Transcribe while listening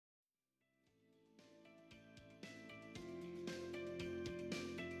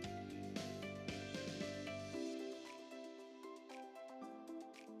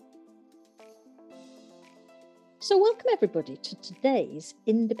So welcome everybody to today's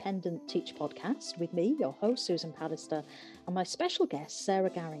Independent Teach podcast with me, your host, Susan Pallister, and my special guest,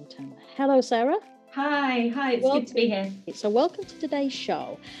 Sarah Garrington. Hello, Sarah. Hi, it's good to be here. So welcome to today's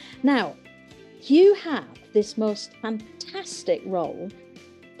show. Now, you have this most fantastic role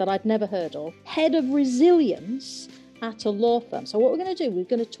that I'd never heard of, head of resilience at a law firm. So what we're going to do, we're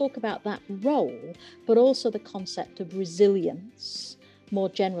going to talk about that role, but also the concept of resilience more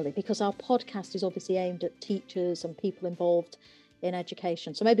generally, because our podcast is obviously aimed at teachers and people involved in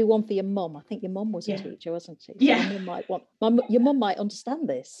education. So maybe one for your mum. I think your mum was a teacher, wasn't she? So yeah. Your mum might understand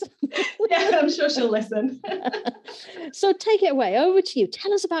this. Yeah, I'm sure she'll listen. So take it away. Over to you.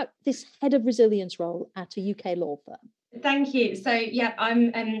 Tell us about this head of resilience role at a UK law firm. Thank you. So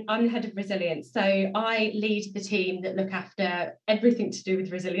I'm the head of resilience. So I lead the team that look after everything to do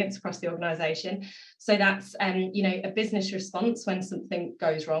with resilience across the organisation. So that's a business response when something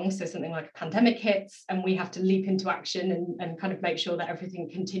goes wrong. So something like a pandemic hits and we have to leap into action and kind of make sure that everything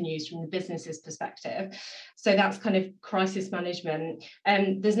continues from the business's perspective. So that's kind of crisis management.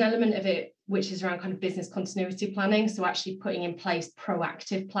 There's an element of it which is around kind of business continuity planning. So actually putting in place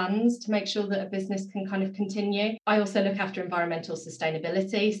proactive plans to make sure that a business can kind of continue. I also look after environmental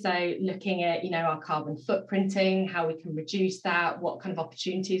sustainability. So looking at, our carbon footprinting, how we can reduce that, what kind of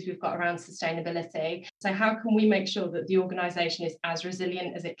opportunities we've got around sustainability. So how can we make sure that the organisation is as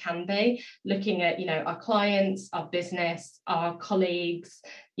resilient as it can be? Looking at, our clients, our business, our colleagues,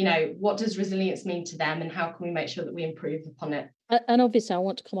 what does resilience mean to them and how can we make sure that we improve upon it? And obviously I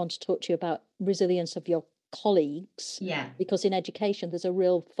want to come on to talk to you about resilience of your colleagues. Yeah. Because in education, there's a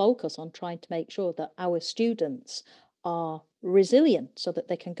real focus on trying to make sure that our students are resilient so that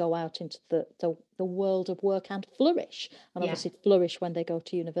they can go out into the world of work and flourish. And obviously flourish when they go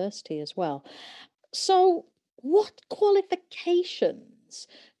to university as well. So what qualifications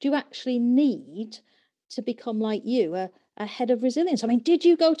do you actually need to become like you, a head of resilience? I mean, did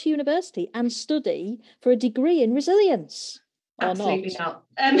you go to university and study for a degree in resilience? Absolutely not.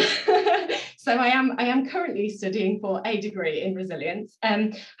 So I am currently studying for a degree in resilience.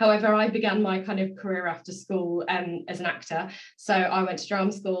 However, I began my kind of career after school as an actor. So I went to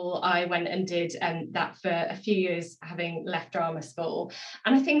drama school. I went and did that for a few years, having left drama school.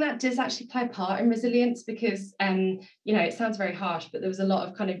 And I think that does actually play a part in resilience because, it sounds very harsh, but there was a lot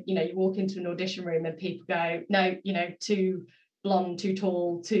of kind of, you walk into an audition room and people go, no, too blonde, too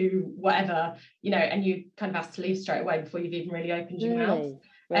tall, too whatever, and you kind of asked to leave straight away before you've even really opened your mouth.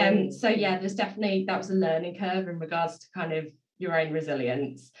 There's definitely, that was a learning curve in regards to kind of your own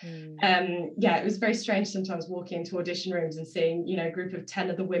resilience. It was very strange sometimes walking into audition rooms and seeing, a group of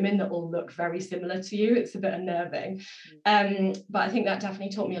 10 other women that all look very similar to you. It's a bit unnerving. But I think that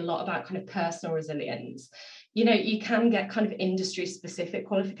definitely taught me a lot about kind of personal resilience. You can get kind of industry specific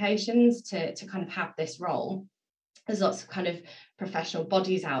qualifications to kind of have this role. There's lots of kind of professional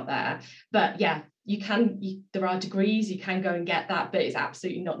bodies out there, but there are degrees, you can go and get that, but it's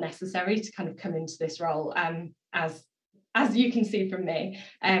absolutely not necessary to kind of come into this role. As you can see from me,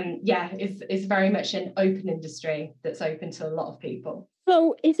 it's very much an open industry that's open to a lot of people.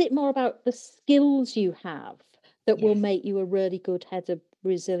 So is it more about the skills you have that will make you a really good head of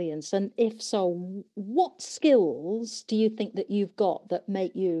resilience? And if so, what skills do you think that you've got that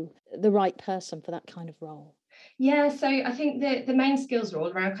make you the right person for that kind of role? Yeah, so I think the main skills are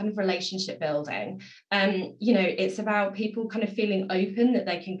all around kind of relationship building. It's about people kind of feeling open that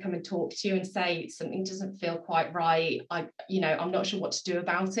they can come and talk to you and say something doesn't feel quite right. I'm not sure what to do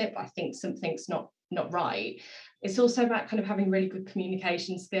about it, but I think something's not right. It's also about kind of having really good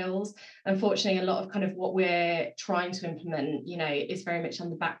communication skills. Unfortunately, a lot of kind of what we're trying to implement, is very much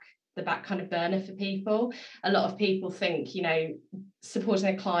on the back kind of burner for people. A lot of people think, supporting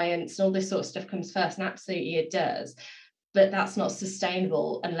their clients and all this sort of stuff comes first, and absolutely it does. But that's not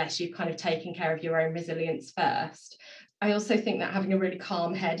sustainable unless you've kind of taken care of your own resilience first. I also think that having a really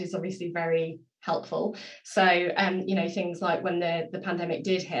calm head is obviously very helpful. So, things like when the pandemic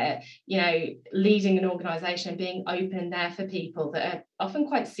did hit, leading an organisation and being open and there for people that are often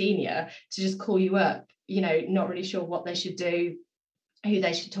quite senior to just call you up, not really sure what they should do, who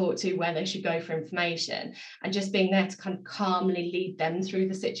they should talk to, where they should go for information, and just being there to kind of calmly lead them through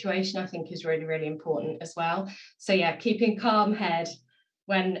the situation, I think is really, really important as well. So keeping calm head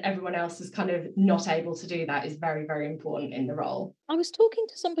when everyone else is kind of not able to do that is very, very important in the role. I was talking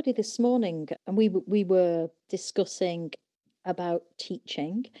to somebody this morning and we were discussing about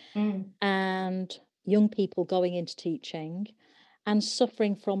teaching and young people going into teaching and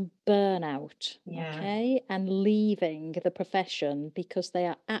suffering from burnout, and leaving the profession because they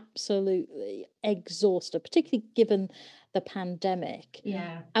are absolutely exhausted, particularly given the pandemic.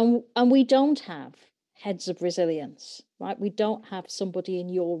 Yeah. And we don't have heads of resilience, right? We don't have somebody in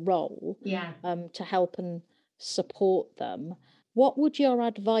your role Yeah. to help and support them. What would your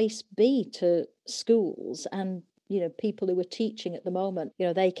advice be to schools and people who are teaching at the moment?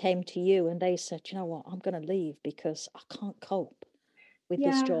 They came to you and they said, you know what, I'm going to leave because I can't cope with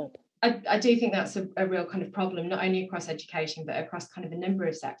this Yeah. job. I do think that's a real kind of problem, not only across education, but across kind of a number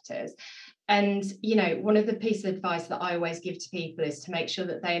of sectors. And, one of the pieces of advice that I always give to people is to make sure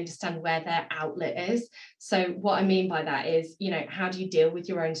that they understand where their outlet is. So what I mean by that is, how do you deal with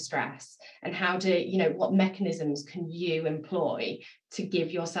your own stress, and what mechanisms can you employ to give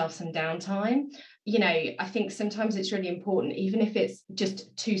yourself some downtime? I think sometimes it's really important, even if it's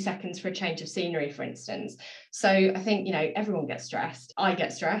just 2 seconds for a change of scenery, for instance. So I think, everyone gets stressed. I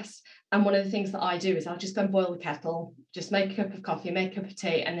get stressed. And one of the things that I do is I'll just go and boil the kettle, just make a cup of coffee, make a cup of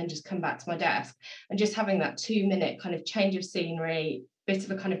tea, and then just come back to my desk. And just having that 2-minute kind of change of scenery, bit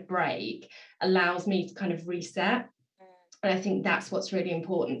of a kind of break, allows me to kind of reset. And I think that's what's really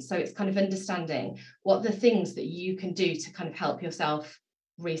important. So it's kind of understanding what are the things that you can do to kind of help yourself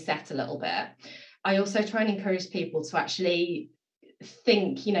reset a little bit. I also try and encourage people to actually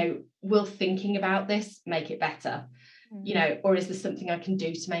think, will thinking about this make it better? Or is there something I can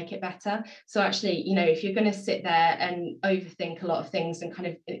do to make it better? So actually, if you're going to sit there and overthink a lot of things and kind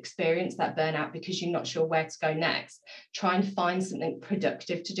of experience that burnout because you're not sure where to go next, try and find something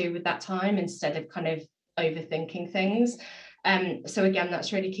productive to do with that time instead of kind of overthinking things. So again,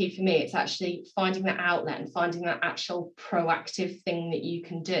 that's really key for me. It's actually finding that outlet and finding that actual proactive thing that you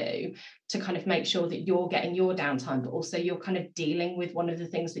can do to kind of make sure that you're getting your downtime, but also you're kind of dealing with one of the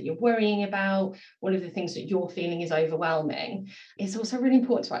things that you're worrying about, one of the things that you're feeling is overwhelming. It's also really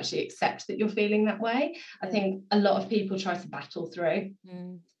important to actually accept that you're feeling that way. I think a lot of people try to battle through,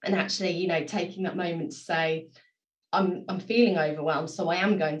 and actually, taking that moment to say, I'm feeling overwhelmed, so I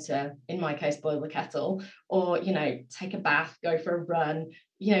am going to, in my case, boil the kettle, or take a bath, go for a run,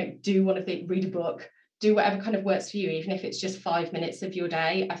 read a book, do whatever kind of works for you, even if it's just 5 minutes of your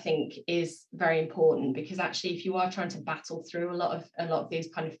day. I think is very important, because actually, if you are trying to battle through a lot of these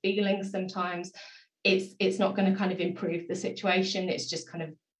kind of feelings, sometimes it's not going to kind of improve the situation. It's just kind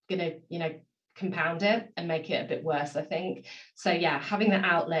of going to compound it and make it a bit worse, I think. So yeah, having that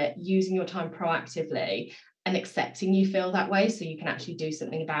outlet, using your time proactively, and accepting you feel that way so you can actually do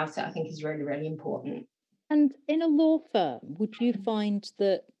something about it, I think is really, really important. And in a law firm, would you find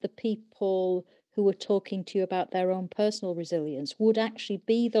that the people who are talking to you about their own personal resilience would actually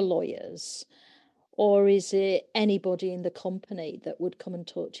be the lawyers? Or is it anybody in the company that would come and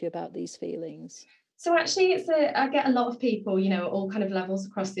talk to you about these feelings? So actually, I get a lot of people, at all kind of levels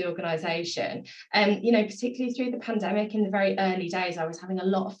across the organisation. Particularly through the pandemic, in the very early days, I was having a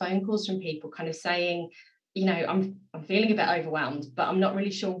lot of phone calls from people kind of saying, I'm feeling a bit overwhelmed, but I'm not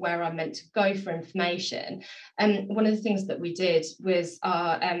really sure where I'm meant to go for information. And one of the things that we did was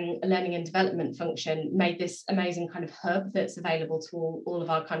our learning and development function made this amazing kind of hub that's available to all of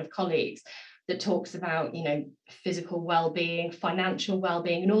our kind of colleagues, that talks about, physical well-being, financial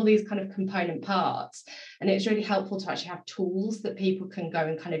well-being, and all these kind of component parts. And it's really helpful to actually have tools that people can go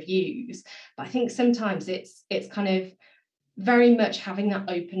and kind of use. But I think sometimes it's kind of very much having that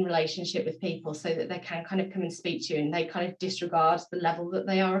open relationship with people so that they can kind of come and speak to you, and they kind of disregard the level that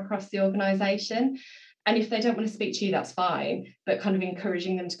they are across the organisation. And if they don't want to speak to you, that's fine, but kind of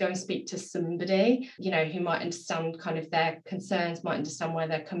encouraging them to go and speak to somebody, who might understand kind of their concerns, might understand where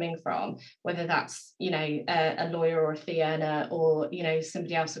they're coming from, whether that's, a lawyer or a fee earner, or,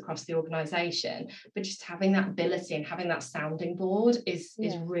 somebody else across the organisation. But just having that ability and having that sounding board is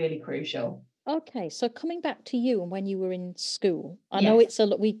really crucial. Okay, so coming back to you and when you were in school, I know Yes. it's a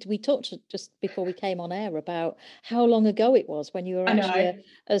lot. We talked just before we came on air about how long ago it was when you were actually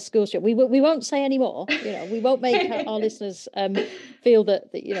a school student. We won't say any more. We won't make our listeners feel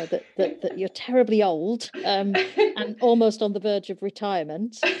that that you're terribly old and almost on the verge of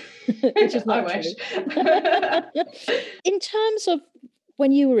retirement, which is not true. In terms of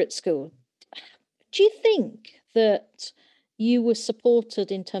when you were at school, do you think that you were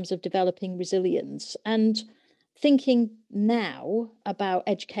supported in terms of developing resilience? And thinking now about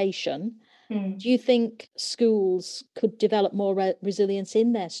education, do you think schools could develop more resilience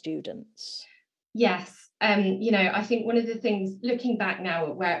in their students? Yes. I think one of the things, looking back now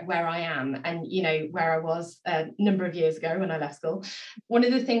at where I am and, where I was a number of years ago when I left school, one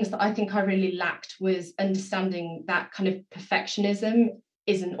of the things that I think I really lacked was understanding that kind of perfectionism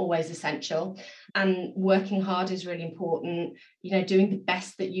isn't always essential, and working hard is really important. Doing the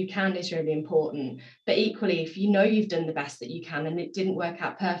best that you can is really important, but equally, if you've done the best that you can and it didn't work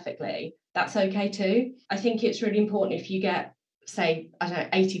out perfectly, that's okay too. I think it's really important, if you get say, I don't know,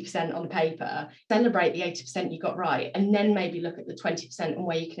 80% on the paper, celebrate the 80% you got right, and then maybe look at the 20% and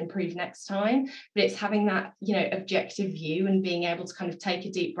where you can improve next time. But it's having that, objective view and being able to kind of take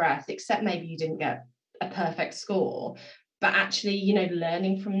a deep breath, accept maybe you didn't get a perfect score, but actually,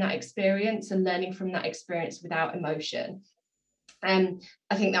 learning from that experience and learning from that experience without emotion. And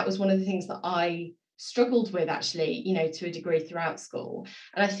I think that was one of the things that I struggled with, actually, to a degree throughout school.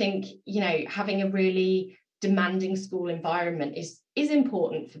 And I think, having a really demanding school environment is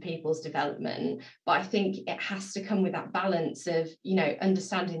important for people's development, but I think it has to come with that balance of,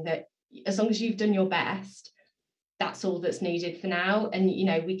 understanding that as long as you've done your best, that's all that's needed for now. And,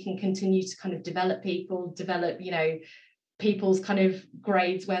 we can continue to kind of develop people's kind of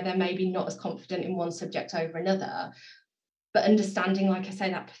grades where they're maybe not as confident in one subject over another. But understanding, like I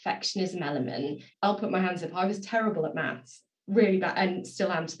say, that perfectionism element, I'll put my hands up. I was terrible at maths, really bad, and still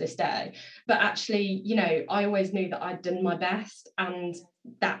am to this day. But actually, I always knew that I'd done my best, and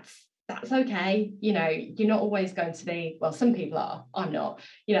that's okay. You're not always going to be, well, some people are, I'm not,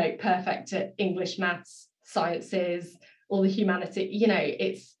 perfect at English, maths, sciences, all the humanity.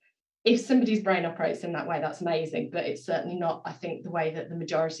 It's, if somebody's brain operates in that way, that's amazing, but it's certainly not, I think, the way that the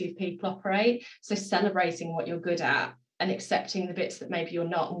majority of people operate. So celebrating what you're good at and accepting the bits that maybe you're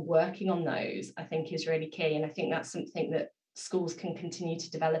not and working on those, I think, is really key. And I think that's something that schools can continue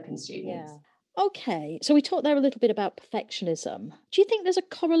to develop in students. Yeah. Okay, so we talked there a little bit about perfectionism. Do you think there's a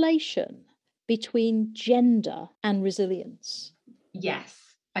correlation between gender and resilience? Yes,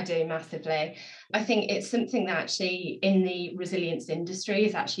 I do, massively. I think it's something that actually in the resilience industry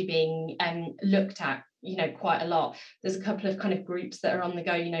is actually being looked at, quite a lot. There's a couple of kind of groups that are on the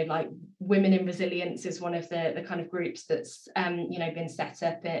go, like Women in Resilience is one of the kind of groups that's, been set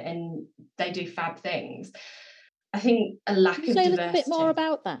up, and they do fab things. I think a lack of diversity. Say a little bit more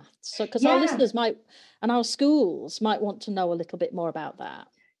about that. So, because Yeah. our listeners might, and our schools might want to know a little bit more about that.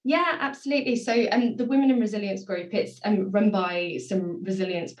 Yeah, absolutely. So the Women in Resilience group, it's run by some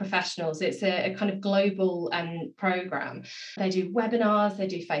resilience professionals. It's a kind of global program. They do webinars, they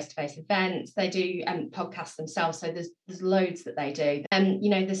do face-to-face events, they do podcasts themselves. So there's loads that they do. And,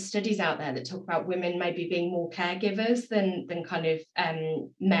 there's studies out there that talk about women maybe being more caregivers than kind of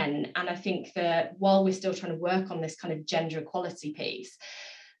men. And I think that while we're still trying to work on this kind of gender equality piece,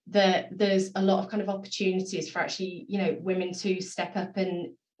 that there's a lot of kind of opportunities for actually, women to step up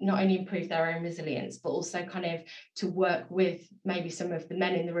and not only improve their own resilience, but also kind of to work with maybe some of the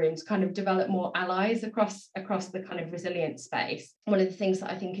men in the room to kind of develop more allies across the kind of resilience space. One of the things that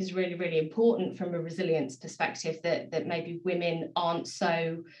I think is really, really important from a resilience perspective that maybe women aren't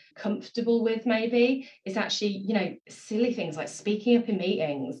so comfortable with maybe is actually, silly things like speaking up in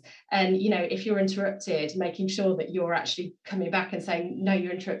meetings. And, if you're interrupted, making sure that you're actually coming back and saying, no,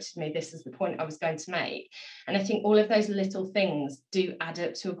 you interrupted me, this is the point I was going to make. And I think all of those little things do add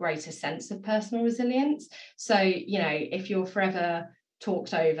up to a greater sense of personal resilience. So, if you're forever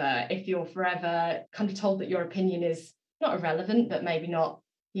talked over, if you're forever kind of told that your opinion is not irrelevant, but maybe not,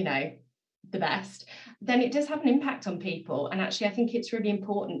 the best, then it does have an impact on people. And actually, I think it's really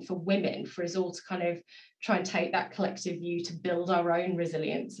important for women, for us all to kind of try and take that collective view to build our own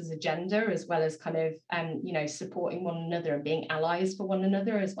resilience as a gender, as well as kind of, supporting one another and being allies for one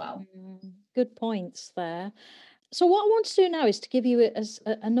another as well. Good points there. So what I want to do now is to give you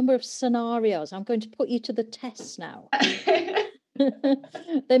a number of scenarios. I'm going to put you to the test now.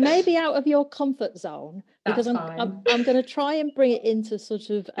 They may be out of your comfort zone because I'm going to try and bring it into sort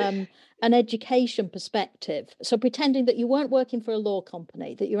of an education perspective. So pretending that you weren't working for a law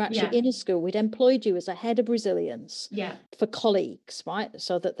company, that you're actually in a school, we'd employed you as a head of resilience for colleagues, right?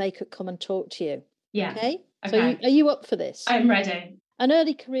 So that they could come and talk to you. Yeah. Okay. So are you up for this? I'm ready. An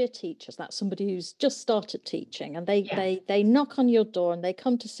early career teacher, that's somebody who's just started teaching, and they knock on your door and they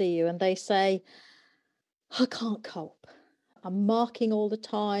come to see you and they say, I can't cope. I'm marking all the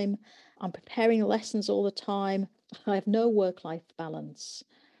time. I'm preparing lessons all the time. I have no work-life balance.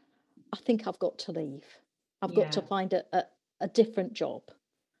 I think I've got to leave. I've got to find a different job.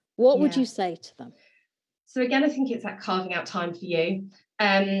 What would you say to them? So again, I think it's that carving out time for you.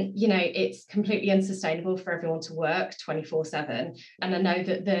 It's completely unsustainable for everyone to work 24/7. And I know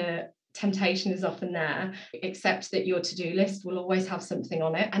that the temptation is often there, except that your to-do list will always have something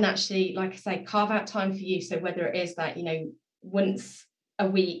on it. And actually, like I say, carve out time for you. So whether it is that, once a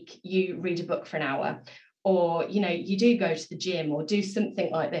week you read a book for an hour, or, you do go to the gym or do something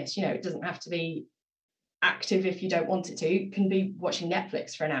like this, it doesn't have to be active if you don't want it to. It can be watching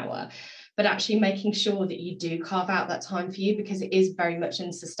Netflix for an hour. but actually making sure that you do carve out that time for you, because it is very much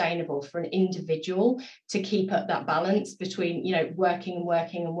unsustainable for an individual to keep up that balance between, you know, working and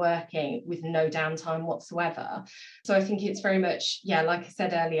working and working with no downtime whatsoever. So I think it's very much, yeah, like I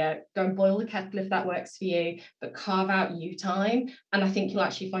said earlier, go and boil the kettle if that works for you, but carve out you time. And I think you'll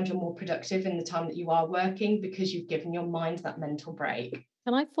actually find you're more productive in the time that you are working, because you've given your mind that mental break.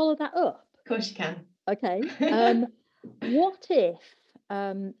 Can I follow that up? Of course you can. Okay. What if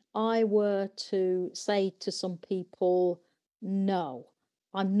I were to say to some people, no,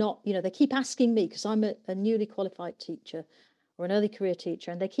 I'm not, you know, they keep asking me because I'm a newly qualified teacher or an early career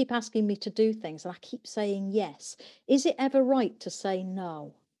teacher, and they keep asking me to do things and I keep saying yes. Is it ever right to say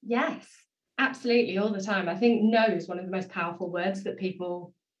no? Yes, absolutely, all the time. I think no is one of the most powerful words that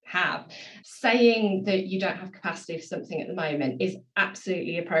people have. Saying that you don't have capacity for something at the moment is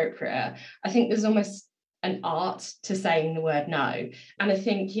absolutely appropriate. I think there's almost an art to saying the word no. And I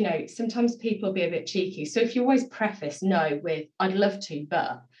think, you know, sometimes people be a bit cheeky. So if you always preface no with, I'd love to,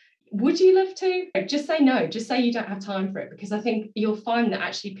 but would you love to? Just say no, just say you don't have time for it, because I think you'll find that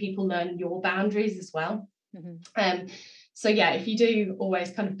actually people learn your boundaries as well. Mm-hmm. So yeah, if you do always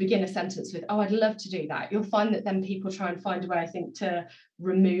kind of begin a sentence with, oh, I'd love to do that, you'll find that then people try and find a way, I think, to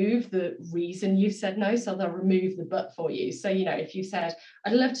remove the reason you've said no. So they'll remove the but for you. So, you know, if you said,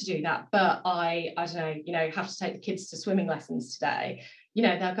 I'd love to do that, but I don't know, you know, have to take the kids to swimming lessons today, you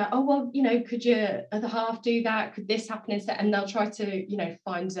know, they'll go, oh, well, you know, could your other half do that? Could this happen instead? And they'll try to, you know,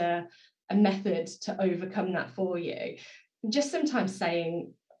 find a method to overcome that for you. And just sometimes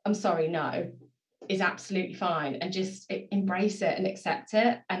saying, I'm sorry, no, is absolutely fine, and just embrace it and accept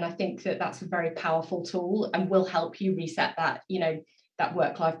it. And I think that that's a very powerful tool and will help you reset that, you know, that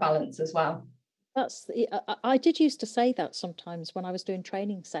work-life balance as well. I did used to say that sometimes when I was doing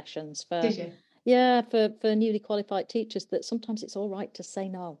training sessions for, Did you? yeah, for newly qualified teachers, that sometimes it's all right to say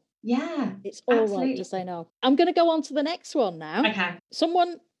no. Yeah, It's all right to absolutely. say no. I'm going to go on to the next one now. Okay.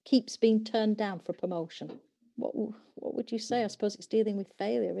 Someone keeps being turned down for promotion. What would you say? I suppose it's dealing with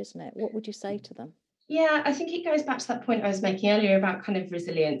failure, isn't it? What would you say to them? Yeah, I think it goes back to that point I was making earlier about kind of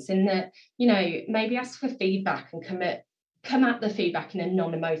resilience, in that, you know, maybe ask for feedback and come at the feedback in a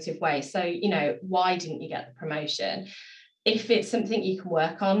non-emotive way. So, you know, why didn't you get the promotion? If it's something you can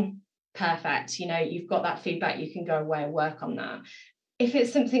work on, perfect. You know, you've got that feedback, you can go away and work on that. If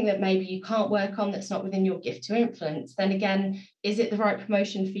it's something that maybe you can't work on, that's not within your gift to influence, then again, is it the right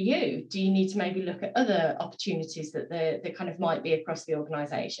promotion for you? Do you need to maybe look at other opportunities that the kind of might be across the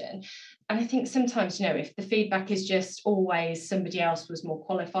organisation? And I think sometimes, you know, if the feedback is just always somebody else was more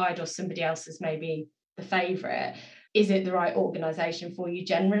qualified or somebody else is maybe the favourite, is it the right organisation for you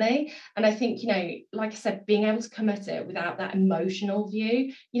generally? And I think, you know, like I said, being able to come at it without that emotional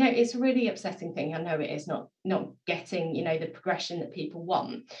view, you know, it's a really upsetting thing. I know it is not getting, you know, the progression that people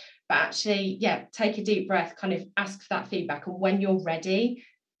want, but actually, yeah, take a deep breath, kind of ask for that feedback. And when you're ready,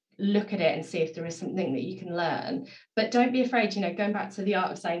 look at it and see if there is something that you can learn. But don't be afraid, you know, going back to the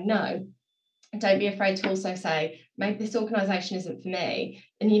art of saying no, don't be afraid to also say, maybe this organisation isn't for me.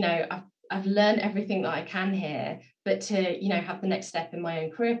 And, you know, I've learned everything that I can here, but to, you know, have the next step in my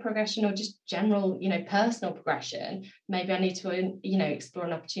own career progression or just general, you know, personal progression, maybe I need to, you know, explore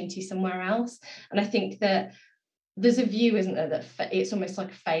an opportunity somewhere else. And I think that there's a view, isn't there, that it's almost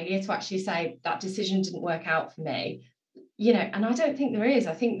like a failure to actually say that decision didn't work out for me. You know, and I don't think there is.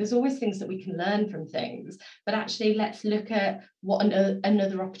 I think there's always things that we can learn from things, but actually let's look at what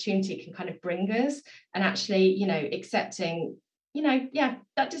another opportunity can kind of bring us, and actually, you know, accepting, you know, yeah,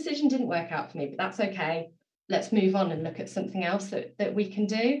 that decision didn't work out for me, but that's okay. Let's move on and look at something else that we can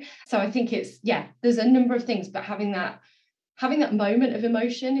do. So I think it's, yeah, there's a number of things, but having that moment of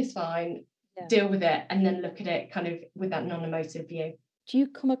emotion is fine. Yeah. Deal with it and then look at it kind of with that non-emotive view. Do you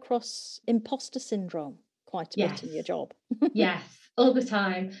come across imposter syndrome quite a bit in your job? Yes, all the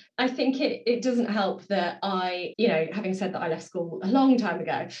time. I think it doesn't help that I, you know, having said that I left school a long time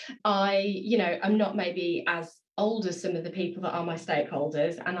ago, you know, I'm not maybe as old as some of the people that are my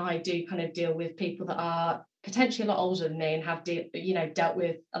stakeholders, and I do kind of deal with people that are potentially a lot older than me and have you know, dealt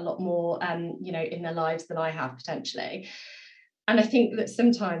with a lot more you know, in their lives than I have potentially. And I think that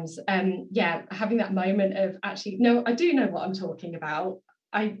sometimes yeah, having that moment of actually, no, I do know what I'm talking about.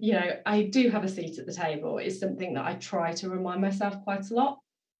 You know, I do have a seat at the table is something that I try to remind myself quite a lot.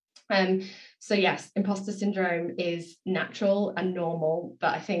 So yes, imposter syndrome is natural and normal,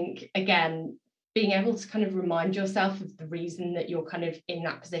 but I think, again, being able to kind of remind yourself of the reason that you're kind of in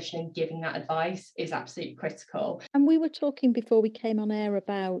that position and giving that advice is absolutely critical. And we were talking before we came on air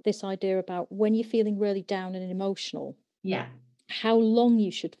about this idea about when you're feeling really down and emotional. Yeah. How long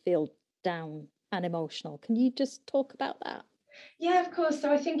you should feel down and emotional. Can you just talk about that? Yeah, of course.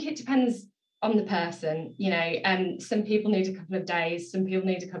 So I think it depends on the person, some people need a couple of days, some people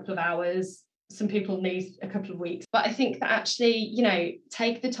need a couple of hours, some people need a couple of weeks. But I think that actually,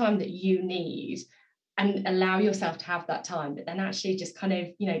 take the time that you need and allow yourself to have that time, but then actually just kind of,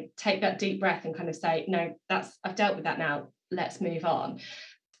 take that deep breath and kind of say, no, I've dealt with that now, let's move on.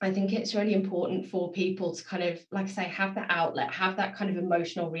 I think it's really important for people to kind of, like I say, have that outlet, have that kind of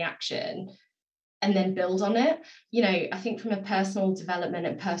emotional reaction, and then build on it. I think from a personal development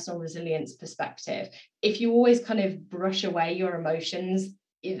and personal resilience perspective, if you always kind of brush away your emotions,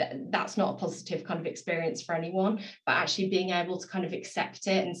 that's not a positive kind of experience for anyone. But actually being able to kind of accept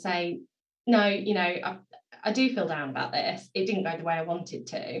it and say, no, I do feel down about this. It didn't go the way I wanted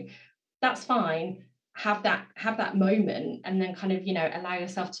to. That's fine. Have that moment, and then kind of allow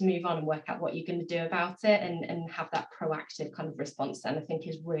yourself to move on and work out what you're going to do about it, and have that proactive kind of response then, I think,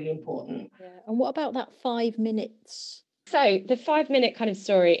 is really important. Yeah. And what about that 5 minutes? So the 5 minute kind of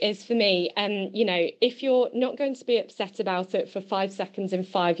story is for me, if you're not going to be upset about it for 5 seconds in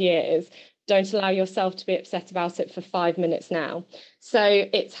 5 years, don't allow yourself to be upset about it for 5 minutes now. So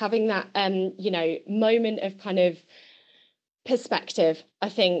it's having that, moment of kind of perspective, I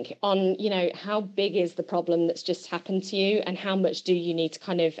think, on how big is the problem that's just happened to you, and how much do you need to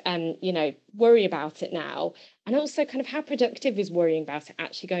kind of worry about it now, and also kind of how productive is worrying about it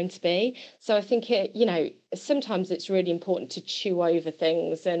actually going to be. So I think sometimes it's really important to chew over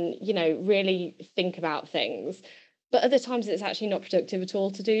things and really think about things, but other times it's actually not productive at all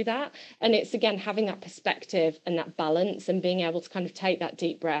to do that. And it's, again, having that perspective and that balance, and being able to kind of take that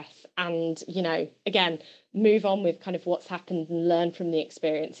deep breath and again, move on with kind of what's happened and learn from the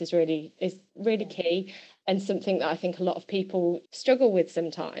experience is really key, and something that I think a lot of people struggle with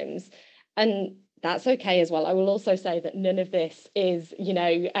sometimes. And that's okay as well. I will also say that none of this is,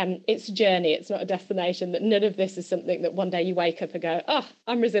 it's a journey, it's not a destination, that none of this is something that one day you wake up and go, oh,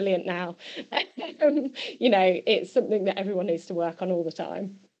 I'm resilient now. It's something that everyone needs to work on all the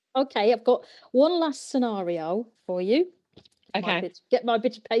time. Okay, I've got one last scenario for you. Okay. Get my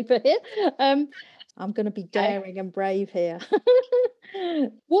bit of paper here. I'm going to be daring and brave here.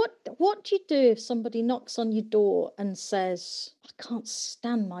 What do you do if somebody knocks on your door and says, I can't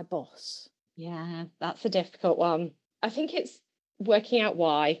stand my boss? Yeah, that's a difficult one. I think it's working out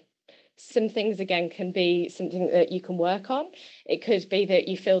why. Some things, again, can be something that you can work on. It could be that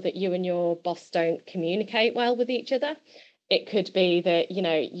you feel that you and your boss don't communicate well with each other. It could be that,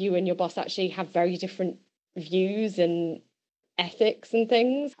 you and your boss actually have very different views and ethics and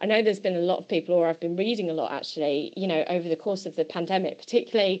things. I know there's been a lot of people, or I've been reading a lot actually, over the course of the pandemic,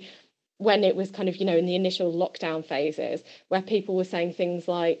 particularly when it was kind of, in the initial lockdown phases, where people were saying things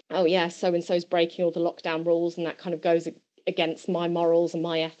like, oh yeah, so and so's breaking all the lockdown rules, and that kind of goes against my morals and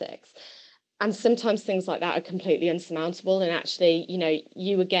my ethics. And sometimes things like that are completely unsurmountable. And actually,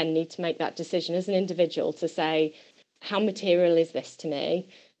 you again need to make that decision as an individual to say, how material is this to me?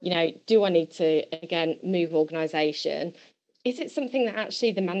 Do I need to, again, move organisation? Is it something that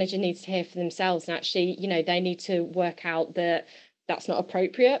actually the manager needs to hear for themselves, and actually, they need to work out that that's not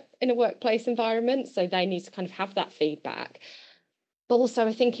appropriate in a workplace environment, so they need to kind of have that feedback. But also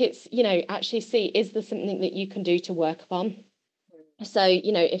I think it's, actually see, is there something that you can do to work upon? So,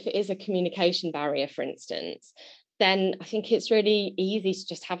 if it is a communication barrier, for instance, then I think it's really easy to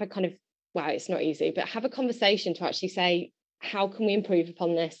just have a kind of, well, it's not easy, but have a conversation to actually say, how can we improve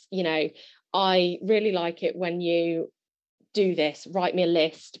upon this? I really like it when you do this, write me a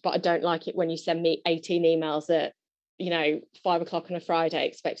list, but I don't like it when you send me 18 emails at 5 o'clock on a Friday,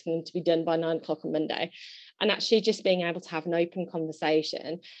 expecting them to be done by 9 o'clock on Monday. And actually just being able to have an open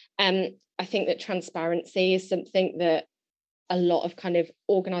conversation. I think that transparency is something that a lot of kind of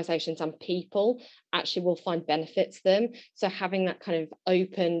organizations and people actually will find benefits them. So having that kind of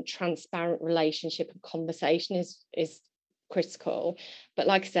open, transparent relationship and conversation is critical. But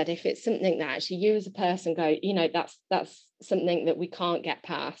like I said, if it's something that actually you as a person go, that's something that we can't get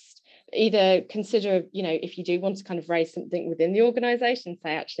past, either consider, if you do want to kind of raise something within the organization,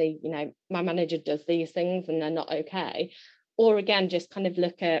 say, actually, my manager does these things and they're not okay. Or again, just kind of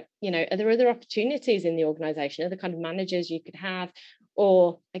look at, are there other opportunities in the organization, other kind of managers you could have,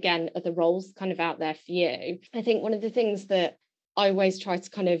 or again, other roles kind of out there for you. I think one of the things that I always try to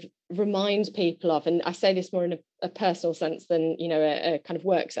kind of remind people of, and I say this more in a personal sense than, a kind of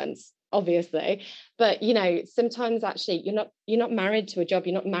work sense, obviously, but, sometimes actually you're not married to a job,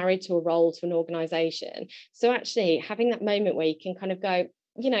 you're not married to a role, to an organization. So actually having that moment where you can kind of go,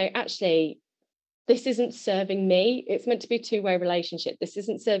 actually, this isn't serving me. It's meant to be a two-way relationship. This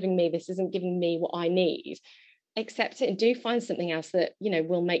isn't serving me. This isn't giving me what I need. accept it and do find something else that,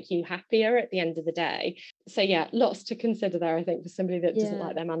 will make you happier at the end of the day. So yeah, lots to consider there, I think, for somebody that doesn't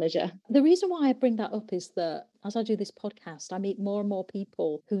like their manager. The reason why I bring that up is that as I do this podcast, I meet more and more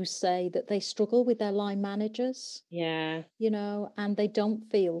people who say that they struggle with their line managers. Yeah. And they don't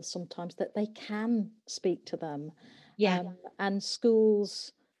feel sometimes that they can speak to them. Yeah. And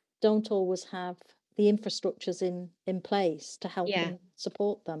schools don't always have the infrastructures in place to help and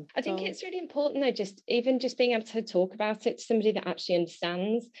support them. I think it's really important though, just being able to talk about it to somebody that actually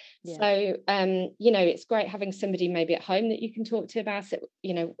understands. So it's great having somebody maybe at home that you can talk to about it,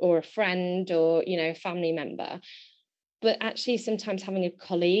 or a friend, or a family member. But actually sometimes having a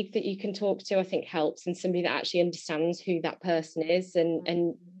colleague that you can talk to, I think, helps, and somebody that actually understands who that person is,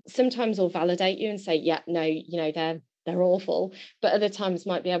 and sometimes will validate you and say, yeah, no, they're awful, but other times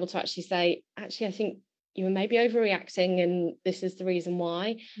might be able to actually say, actually, I think you were maybe overreacting and this is the reason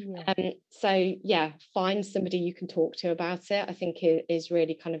why. Find somebody you can talk to about it, I think is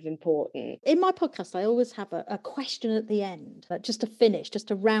really kind of important. In my podcast, I always have a question at the end, just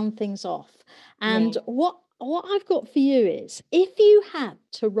to round things off. And what I've got for you is, if you had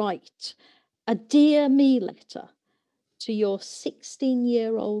to write a Dear Me letter to your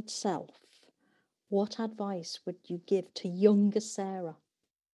 16-year-old self, what advice would you give to younger Sarah?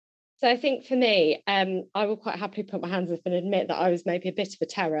 So I think for me, I will quite happily put my hands up and admit that I was maybe a bit of a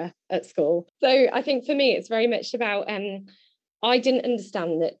terror at school. So I think for me, it's very much about, I didn't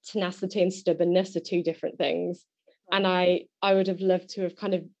understand that tenacity and stubbornness are two different things. And I would have loved to have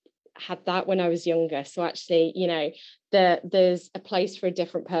kind of had that when I was younger. So actually, there's a place for a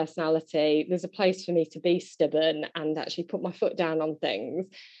different personality. There's a place for me to be stubborn and actually put my foot down on things.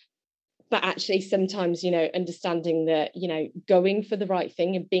 But actually sometimes, understanding that, going for the right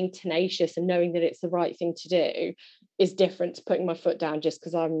thing and being tenacious and knowing that it's the right thing to do is different to putting my foot down just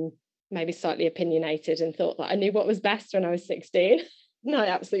because I'm maybe slightly opinionated and thought that I knew what was best when I was 16. No, I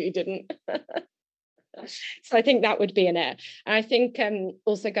absolutely didn't. So I think that would be in it. And I think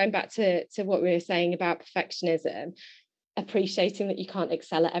also going back to what we were saying about perfectionism, appreciating that you can't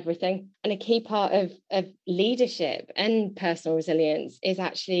excel at everything. And a key part of leadership and personal resilience is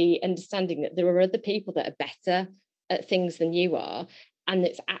actually understanding that there are other people that are better at things than you are. And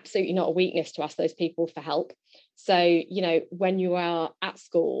it's absolutely not a weakness to ask those people for help. So, when you are at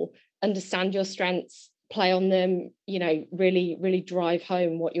school, understand your strengths, play on them, really, really drive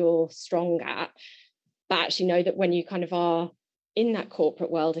home what you're strong at. But actually know that when you kind of are in that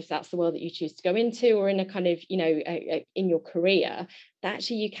corporate world, if that's the world that you choose to go into, or in a kind of, in your career, that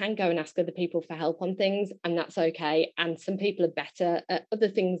actually you can go and ask other people for help on things, and that's okay. And some people are better at other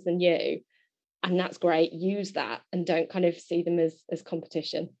things than you, and that's great. Use that and don't kind of see them as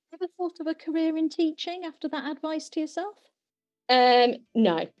competition. Ever thought of a career in teaching after that advice to yourself?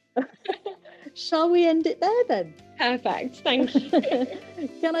 No. Shall we end it there then? Perfect. Thank you.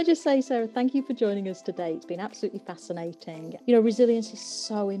 Can I just say, Sarah, thank you for joining us today. It's been absolutely fascinating. Resilience is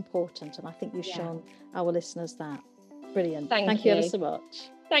so important, and I think you've shown our listeners that. Brilliant. Thank you ever so much.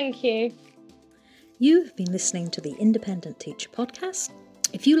 Thank you. You have been listening to the Independent Teacher Podcast.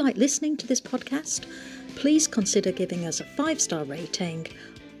 If you like listening to this podcast, please consider giving us a 5-star rating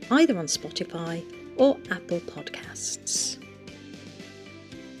either on Spotify or Apple Podcasts.